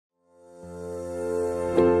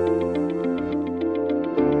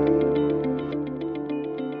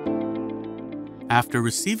After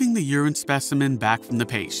receiving the urine specimen back from the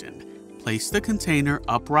patient, place the container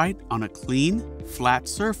upright on a clean, flat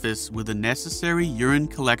surface with the necessary urine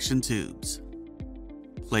collection tubes.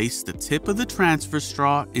 Place the tip of the transfer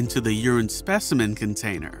straw into the urine specimen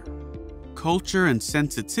container. Culture and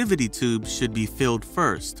sensitivity tubes should be filled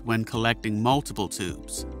first when collecting multiple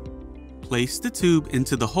tubes. Place the tube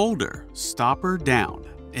into the holder, stopper down.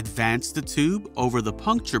 Advance the tube over the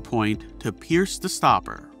puncture point to pierce the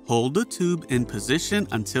stopper. Hold the tube in position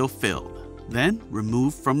until filled, then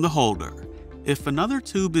remove from the holder. If another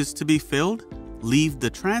tube is to be filled, leave the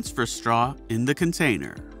transfer straw in the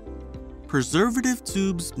container. Preservative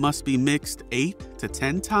tubes must be mixed 8 to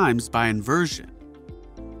 10 times by inversion.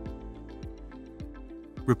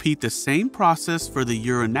 Repeat the same process for the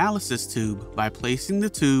urinalysis tube by placing the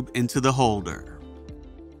tube into the holder.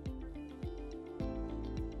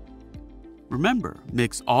 Remember,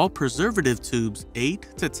 mix all preservative tubes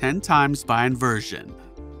 8 to 10 times by inversion.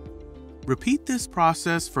 Repeat this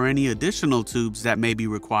process for any additional tubes that may be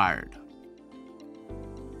required.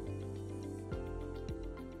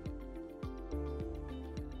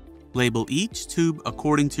 Label each tube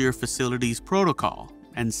according to your facility's protocol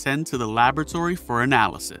and send to the laboratory for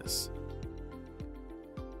analysis.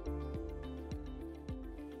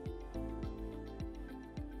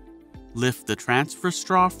 Lift the transfer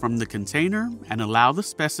straw from the container and allow the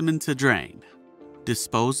specimen to drain.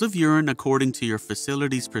 Dispose of urine according to your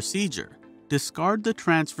facility's procedure. Discard the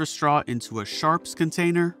transfer straw into a sharps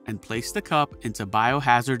container and place the cup into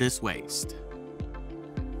biohazardous waste.